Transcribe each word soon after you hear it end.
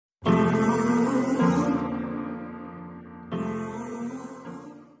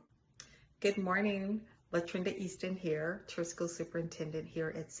Good morning, LaTrinda Easton here, Church School Superintendent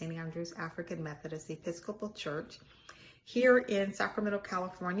here at St. Andrew's African Methodist Episcopal Church here in Sacramento,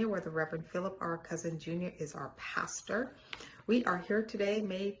 California, where the Reverend Philip R. Cousin Jr. is our pastor. We are here today,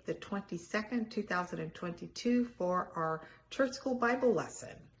 May the 22nd, 2022, for our Church School Bible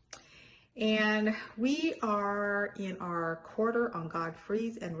lesson. And we are in our quarter on God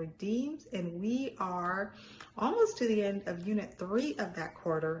Frees and Redeems, and we are almost to the end of Unit 3 of that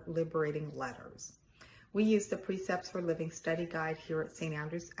quarter, Liberating Letters. We use the Precepts for Living study guide here at St.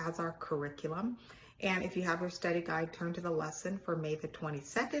 Andrews as our curriculum. And if you have your study guide, turn to the lesson for May the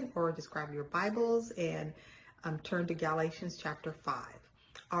 22nd, or just grab your Bibles and turn to Galatians chapter 5.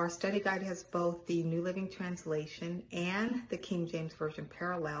 Our study guide has both the New Living Translation and the King James Version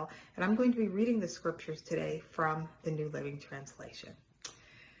parallel, and I'm going to be reading the scriptures today from the New Living Translation.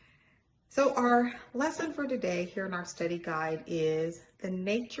 So our lesson for today here in our study guide is the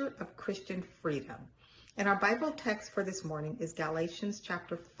nature of Christian freedom. And our Bible text for this morning is Galatians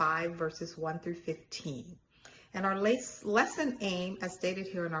chapter 5, verses 1 through 15. And our lesson aim, as stated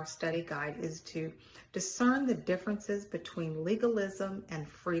here in our study guide, is to discern the differences between legalism and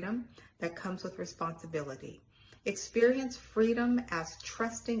freedom that comes with responsibility. Experience freedom as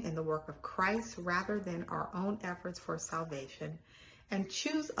trusting in the work of Christ rather than our own efforts for salvation, and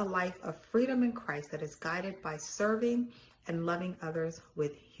choose a life of freedom in Christ that is guided by serving and loving others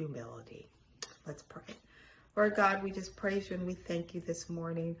with humility. Let's pray. Lord God, we just praise you and we thank you this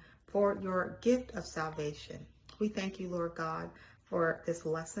morning for your gift of salvation. We thank you, Lord God, for this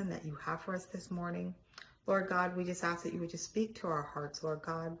lesson that you have for us this morning. Lord God, we just ask that you would just speak to our hearts, Lord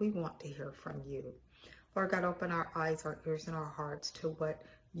God. We want to hear from you. Lord God, open our eyes, our ears, and our hearts to what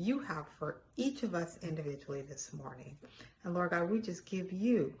you have for each of us individually this morning. And Lord God, we just give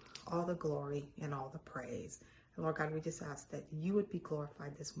you all the glory and all the praise. And Lord God, we just ask that you would be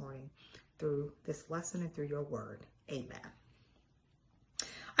glorified this morning through this lesson and through your word. Amen.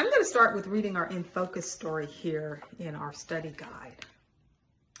 I'm going to start with reading our In Focus story here in our study guide.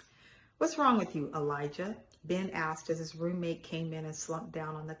 "What's wrong with you, Elijah?" Ben asked as his roommate came in and slumped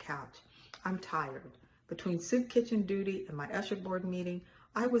down on the couch. "I'm tired. Between soup kitchen duty and my usher board meeting,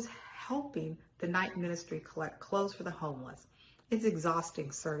 I was helping the night ministry collect clothes for the homeless. It's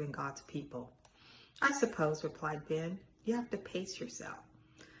exhausting serving God's people." "I suppose," replied Ben, "you have to pace yourself."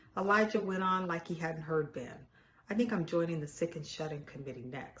 Elijah went on like he hadn't heard Ben. "I think I'm joining the sick and shut-in committee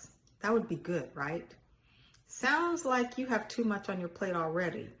next." "That would be good, right?" "Sounds like you have too much on your plate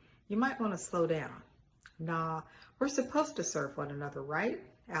already. You might want to slow down." "Nah, we're supposed to serve one another, right?"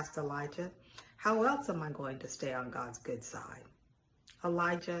 asked Elijah. "How else am I going to stay on God's good side?"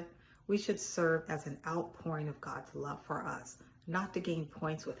 "Elijah, we should serve as an outpouring of God's love for us, not to gain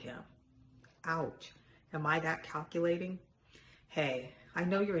points with him." "Ouch. Am I that calculating?" "Hey, I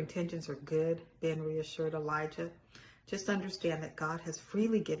know your intentions are good," Ben reassured Elijah. "Just understand that God has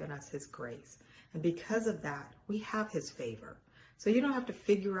freely given us his grace, and because of that, we have his favor. So you don't have to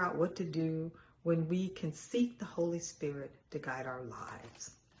figure out what to do when we can seek the Holy Spirit to guide our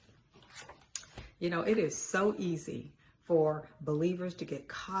lives." You know, it is so easy for believers to get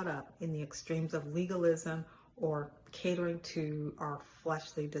caught up in the extremes of legalism or catering to our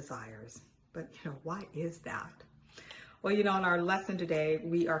fleshly desires. But, why is that? Well, in our lesson today,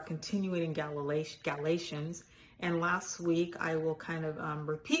 we are continuing in Galatians. And last week, I will kind of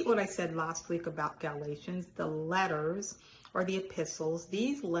repeat what I said last week about Galatians, the letters or the epistles.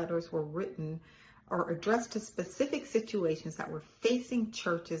 These letters were written or addressed to specific situations that were facing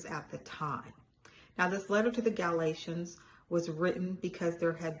churches at the time. Now, this letter to the Galatians was written because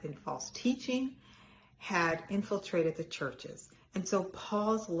there had been false teaching had infiltrated the churches. And so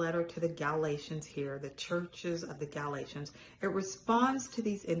Paul's letter to the Galatians here, the churches of the Galatians, it responds to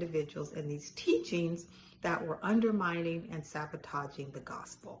these individuals and these teachings that were undermining and sabotaging the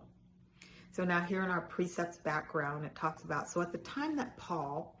gospel. So now here in our precepts background, it talks about, so at the time that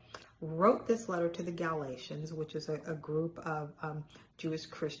Paul wrote this letter to the Galatians, which is a group of Jewish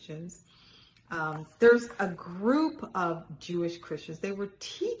Christians, there's a group of Jewish Christians. They were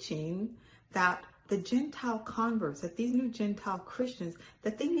teaching that the Gentile converts, that these new Gentile Christians,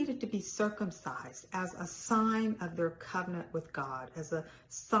 that they needed to be circumcised as a sign of their covenant with God, as a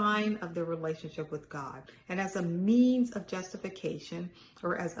sign of their relationship with God, and as a means of justification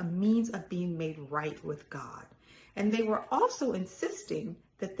or as a means of being made right with God. And they were also insisting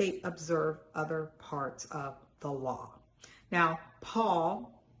that they observe other parts of the law. Now,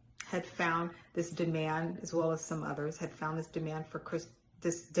 Paul had found this demand, as well as some others, had found this demand for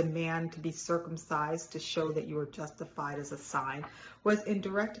this demand to be circumcised to show that you were justified as a sign was in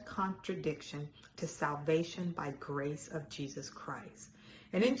direct contradiction to salvation by grace of Jesus Christ.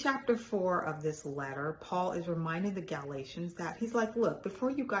 And in chapter 4 of this letter, Paul is reminding the Galatians that he's like, look, before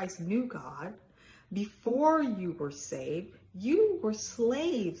you guys knew God, before you were saved, you were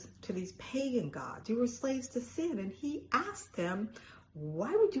slaves to these pagan gods. You were slaves to sin. And he asked them,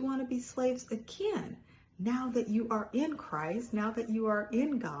 why would you want to be slaves again? Now that you are in Christ, now that you are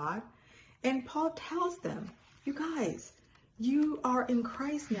in God. And Paul tells them, you guys, you are in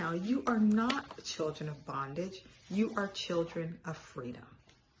Christ now. You are not children of bondage. You are children of freedom.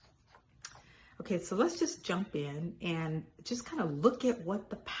 Okay, so let's just jump in and just kind of look at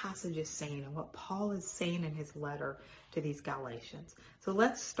what the passage is saying and what Paul is saying in his letter to these Galatians. So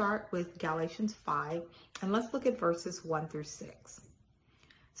let's start with Galatians 5, and let's look at verses 1 through 6.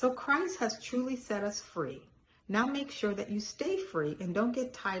 So Christ has truly set us free. Now make sure that you stay free and don't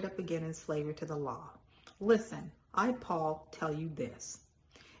get tied up again in slavery to the law. Listen, I, Paul, tell you this.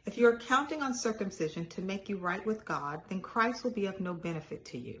 If you are counting on circumcision to make you right with God, then Christ will be of no benefit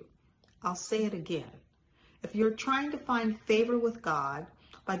to you. I'll say it again. If you're trying to find favor with God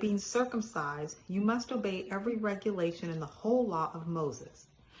by being circumcised, you must obey every regulation in the whole law of Moses.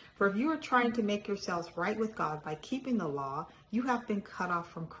 For if you are trying to make yourselves right with God by keeping the law, you have been cut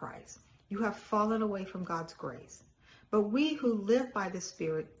off from Christ. You have fallen away from God's grace. But we who live by the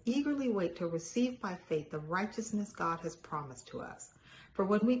Spirit eagerly wait to receive by faith the righteousness God has promised to us. For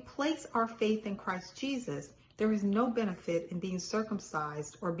when we place our faith in Christ Jesus, there is no benefit in being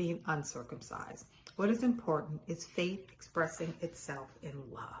circumcised or being uncircumcised. What is important is faith expressing itself in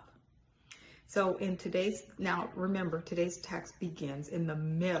love. So now remember, today's text begins in the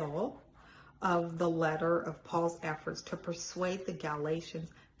middle of the letter of Paul's efforts to persuade the Galatians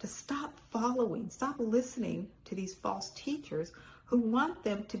to stop listening to these false teachers who want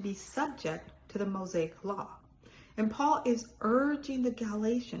them to be subject to the Mosaic law. And Paul is urging the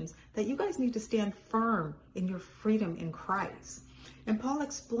Galatians that you guys need to stand firm in your freedom in Christ. And Paul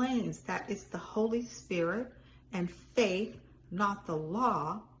explains that it's the Holy Spirit and faith, not the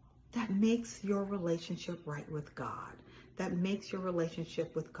law, that makes your relationship right with God, that makes your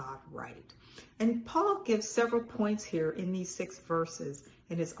relationship with God right. And Paul gives several points here in these 6 verses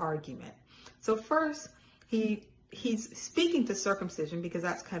in his argument. So first, he's speaking to circumcision because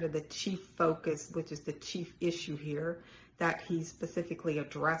that's kind of the chief focus, which is the chief issue here that he's specifically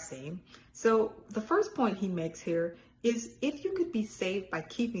addressing. So the first point he makes here is if you could be saved by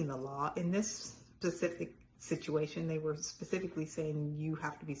keeping the law, in this specific situation, they were specifically saying you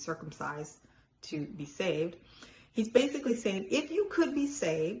have to be circumcised to be saved. He's basically saying if you could be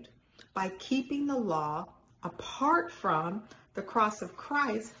saved by keeping the law apart from the cross of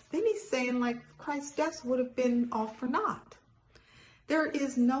Christ, then he's saying like Christ's death would have been all for naught. There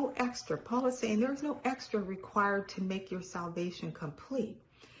is no extra. Paul is saying there is no extra required to make your salvation complete.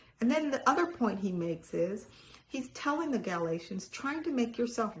 And then the other point he makes is he's telling the Galatians, trying to make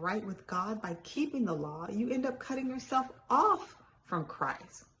yourself right with God by keeping the law, you end up cutting yourself off from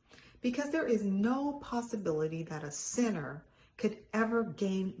Christ. Because there is no possibility that a sinner could ever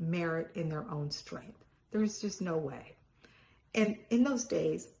gain merit in their own strength. There's just no way. And in those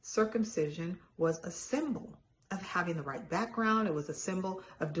days, circumcision was a symbol of having the right background. It was a symbol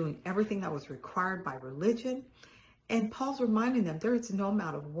of doing everything that was required by religion. And Paul's reminding them there is no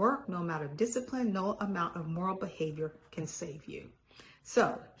amount of work, no amount of discipline, no amount of moral behavior can save you.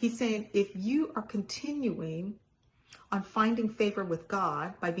 So he's saying if you are continuing on finding favor with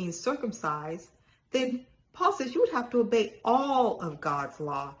God by being circumcised, then Paul says you would have to obey all of God's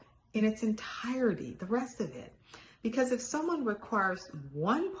law in its entirety, the rest of it. Because if someone requires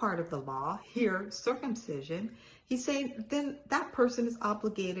one part of the law, here, circumcision, he's saying then that person is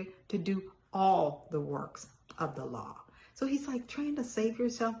obligated to do all the works of the law. So he's like trying to save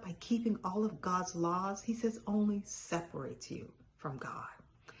yourself by keeping all of God's laws, he says only separates you from God.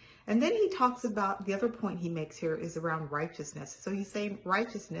 And then he talks about the other point he makes here is around righteousness. So he's saying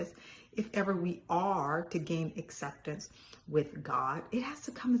righteousness, if ever we are to gain acceptance with God, it has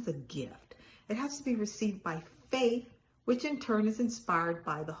to come as a gift. It has to be received by faith, which in turn is inspired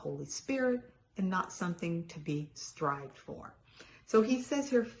by the Holy Spirit and not something to be strived for. So he says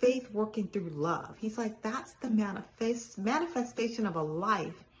here, faith working through love. He's like, that's the manifestation of a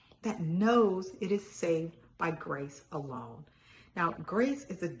life that knows it is saved by grace alone. Now, grace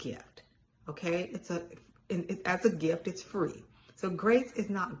is a gift, okay? As a gift, it's free. So grace is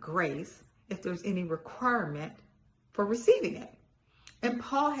not grace if there's any requirement for receiving it. And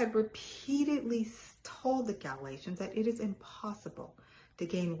Paul had repeatedly told the Galatians that it is impossible to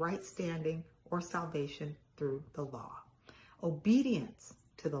gain right standing or salvation through the law. Obedience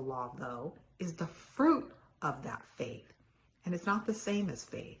to the law, though, is the fruit of that faith. And it's not the same as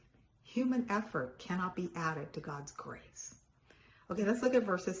faith. Human effort cannot be added to God's grace. Okay, let's look at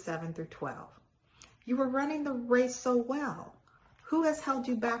verses 7 through 12. You were running the race so well. Who has held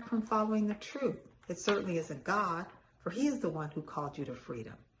you back from following the truth? It certainly isn't God, for he is the one who called you to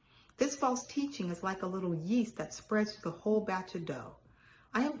freedom. This false teaching is like a little yeast that spreads through the whole batch of dough.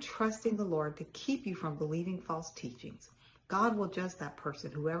 I am trusting the Lord to keep you from believing false teachings. God will judge that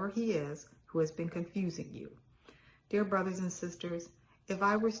person, whoever he is, who has been confusing you. Dear brothers and sisters, if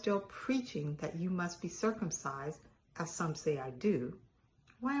I were still preaching that you must be circumcised, as some say I do,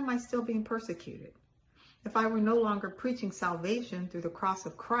 why am I still being persecuted? If I were no longer preaching salvation through the cross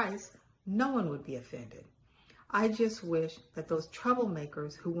of Christ, no one would be offended. I just wish that those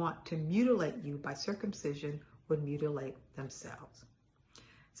troublemakers who want to mutilate you by circumcision would mutilate themselves.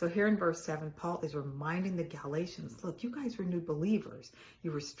 So here in verse 7, Paul is reminding the Galatians, look, you guys were new believers.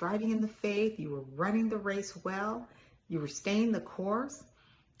 You were striving in the faith. You were running the race well. You were staying the course.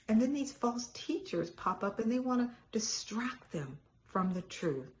 And then these false teachers pop up and they want to distract them from the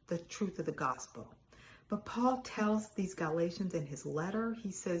truth of the gospel. But Paul tells these Galatians in his letter,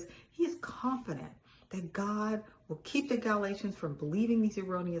 he says he is confident that God will keep the Galatians from believing these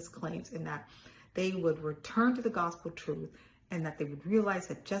erroneous claims and that they would return to the gospel truth and that they would realize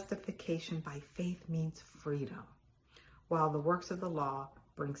that justification by faith means freedom, while the works of the law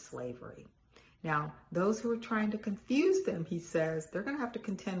bring slavery. Now, those who are trying to confuse them, he says, they're going to have to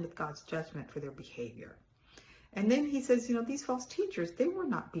contend with God's judgment for their behavior. And then he says, these false teachers, they were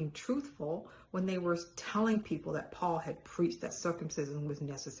not being truthful when they were telling people that Paul had preached that circumcision was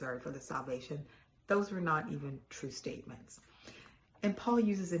necessary for the salvation. Those were not even true statements. And Paul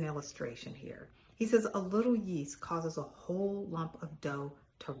uses an illustration here. He says a little yeast causes a whole lump of dough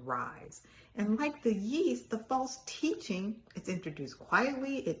to rise. And like the yeast, the false teaching, it's introduced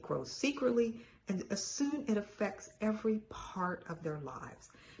quietly, it grows secretly, and soon it affects every part of their lives.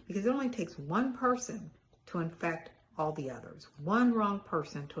 Because it only takes one person to infect all the others. One wrong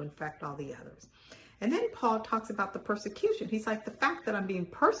person to infect all the others. And then Paul talks about the persecution. He's like, the fact that I'm being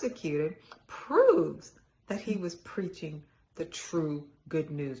persecuted proves that he was preaching the true good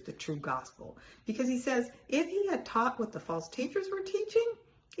news, the true gospel. Because he says, if he had taught what the false teachers were teaching,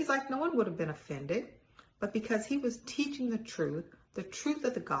 he's like, no one would have been offended. But because he was teaching the truth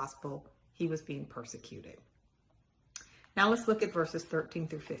of the gospel, he was being persecuted. Now let's look at verses 13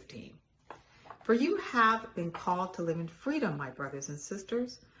 through 15. For you have been called to live in freedom, my brothers and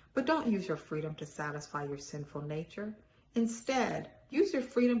sisters, but don't use your freedom to satisfy your sinful nature. Instead, use your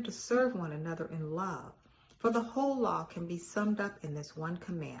freedom to serve one another in love. For the whole law can be summed up in this one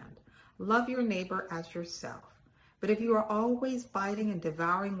command: love your neighbor as yourself. But if you are always biting and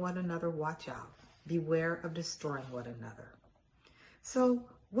devouring one another, watch out. Beware of destroying one another. So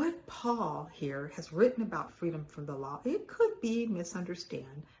what Paul here has written about freedom from the law, it could be misunderstood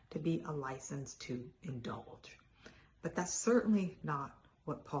to be a license to indulge. But that's certainly not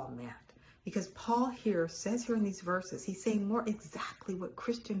what Paul meant. Because Paul says here in these verses, he's saying more exactly what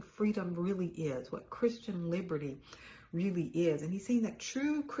Christian freedom really is, what Christian liberty really is. And he's saying that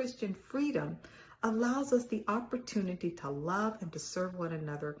true Christian freedom allows us the opportunity to love and to serve one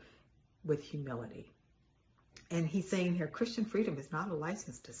another with humility. And he's saying here, Christian freedom is not a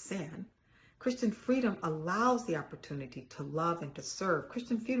license to sin. Christian freedom allows the opportunity to love and to serve.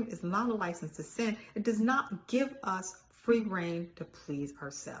 Christian freedom is not a license to sin. It does not give us free reign to please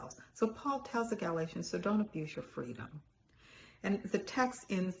ourselves. So Paul tells the Galatians, so don't abuse your freedom. And the text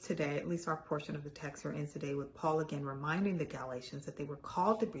ends today, at least our portion of the text here ends today with Paul again reminding the Galatians that they were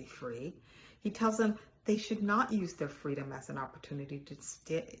called to be free. He tells them they should not use their freedom as an opportunity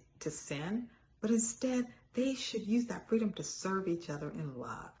to sin, but instead they should use that freedom to serve each other in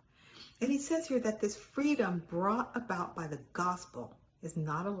love. And he says here that this freedom brought about by the gospel is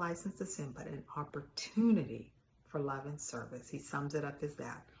not a license to sin, but an opportunity for love and service. He sums it up as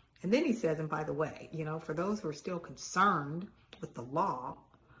that. And then he says, and by the way, for those who are still concerned with the law,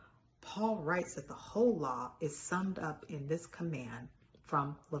 Paul writes that the whole law is summed up in this command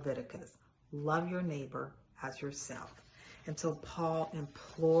from Leviticus: love your neighbor as yourself. And so Paul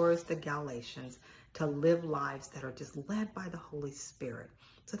implores the Galatians to live lives that are just led by the Holy Spirit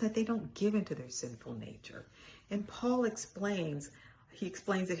so that they don't give into their sinful nature. And Paul explains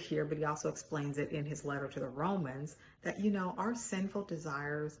it here, but he also explains it in his letter to the Romans that, our sinful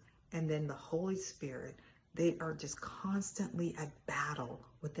desires and then the Holy Spirit, they are just constantly at battle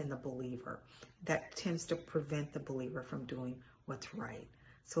within the believer. That tends to prevent the believer from doing what's right.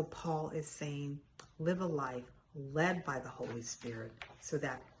 So Paul is saying, live a life led by the Holy Spirit so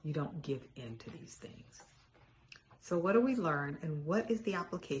that you don't give in to these things. So what do we learn, and what is the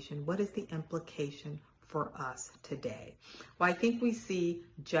application? What is the implication for us today? Well, I think we see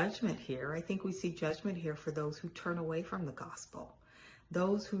judgment here. I think we see judgment here for those who turn away from the gospel.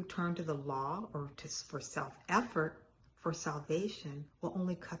 Those who turn to the law for self-effort for salvation will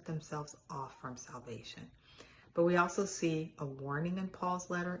only cut themselves off from salvation. But we also see a warning in Paul's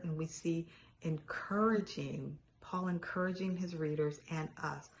letter, and we see Paul encouraging his readers and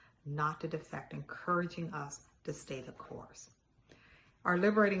us not to defect, encouraging us to stay the course. Our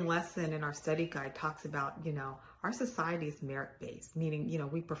liberating lesson in our study guide talks about, our society is merit-based, meaning,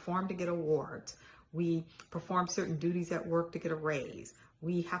 we perform to get awards. We perform certain duties at work to get a raise.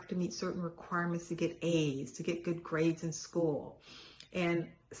 We have to meet certain requirements to get A's, to get good grades in school. And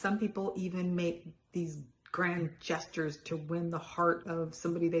some people even make these grand gestures to win the heart of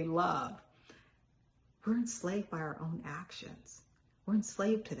somebody they love. We're enslaved by our own actions. We're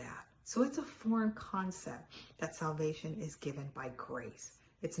enslaved to that. So it's a foreign concept that salvation is given by grace.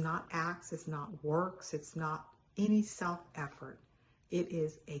 It's not acts, it's not works, it's not any self-effort. It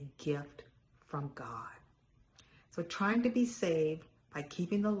is a gift from God. So trying to be saved by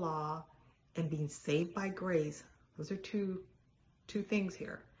keeping the law and being saved by grace, those are two things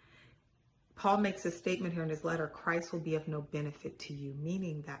here. Paul makes a statement here in his letter, Christ will be of no benefit to you,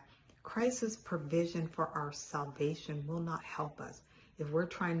 meaning that Christ's provision for our salvation will not help us if we're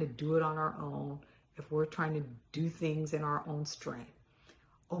trying to do it on our own, if we're trying to do things in our own strength.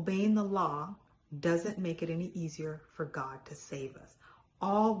 Obeying the law doesn't make it any easier for God to save us.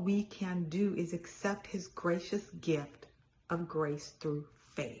 All we can do is accept his gracious gift of grace through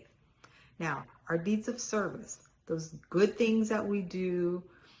faith. Now, our deeds of service, those good things that we do,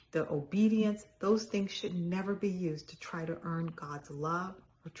 the obedience, those things should never be used to try to earn God's love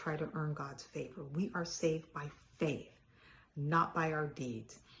or try to earn God's favor. We are saved by faith, not by our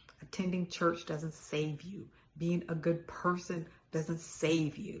deeds. Attending church doesn't save you. Being a good person doesn't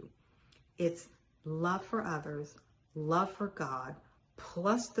save you. It's love for others, love for God,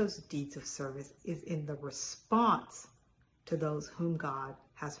 plus those deeds of service is in the response to those whom God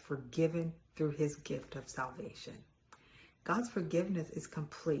has forgiven through his gift of salvation. God's forgiveness is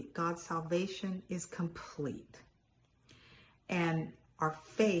complete. God's salvation is complete. And our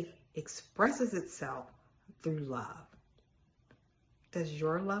faith expresses itself through love. Does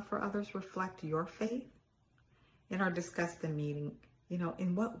your love for others reflect your faith? In our Discuss the Meeting,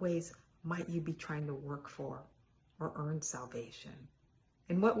 in what ways might you be trying to work for or earn salvation?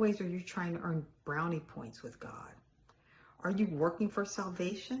 In what ways are you trying to earn brownie points with God? Are you working for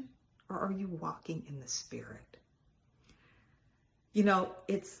salvation or are you walking in the Spirit?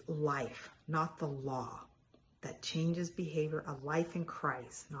 It's life, not the law, that changes behavior. A life in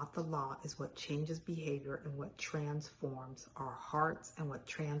Christ, not the law, is what changes behavior and what transforms our hearts and what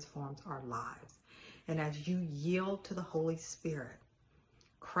transforms our lives. And as you yield to the Holy Spirit,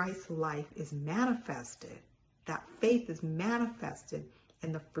 Christ's life is manifested. That faith is manifested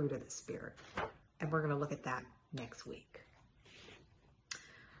in the fruit of the Spirit. And we're going to look at that next week.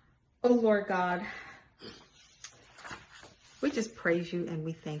 Oh, Lord God, we just praise you and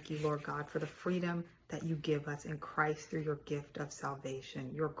we thank you, Lord God, for the freedom that you give us in Christ through your gift of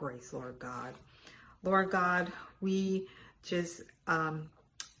salvation, your grace, Lord God. Lord God, we just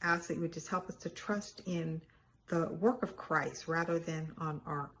ask that you would just help us to trust in the work of Christ rather than on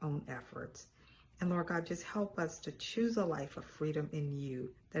our own efforts. And Lord God, just help us to choose a life of freedom in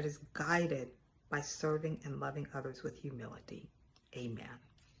you that is guided by serving and loving others with humility. Amen.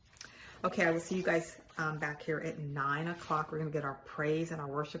 Okay, I will see you guys back here at 9 o'clock. We're going to get our praise and our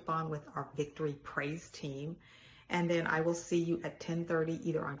worship on with our Victory Praise team. And then I will see you at 10:30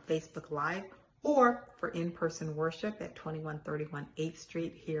 either on Facebook Live or for in-person worship at 2131 8th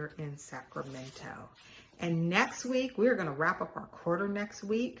Street here in Sacramento. And next week, we're going to wrap up our quarter next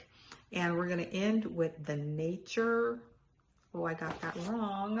week. And we're going to end with the nature. Oh, I got that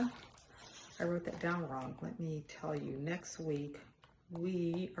wrong. I wrote that down wrong. Let me tell you, next week,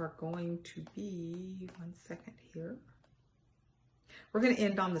 we are going to be, one second here. We're going to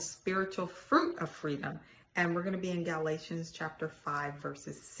end on the spiritual fruit of freedom. And we're going to be in Galatians chapter 5,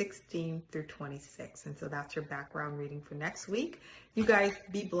 verses 16 through 26. And so that's your background reading for next week. You guys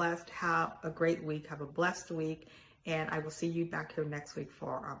be blessed. Have a great week. Have a blessed week. And I will see you back here next week for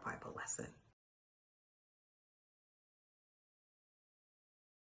our Bible lesson.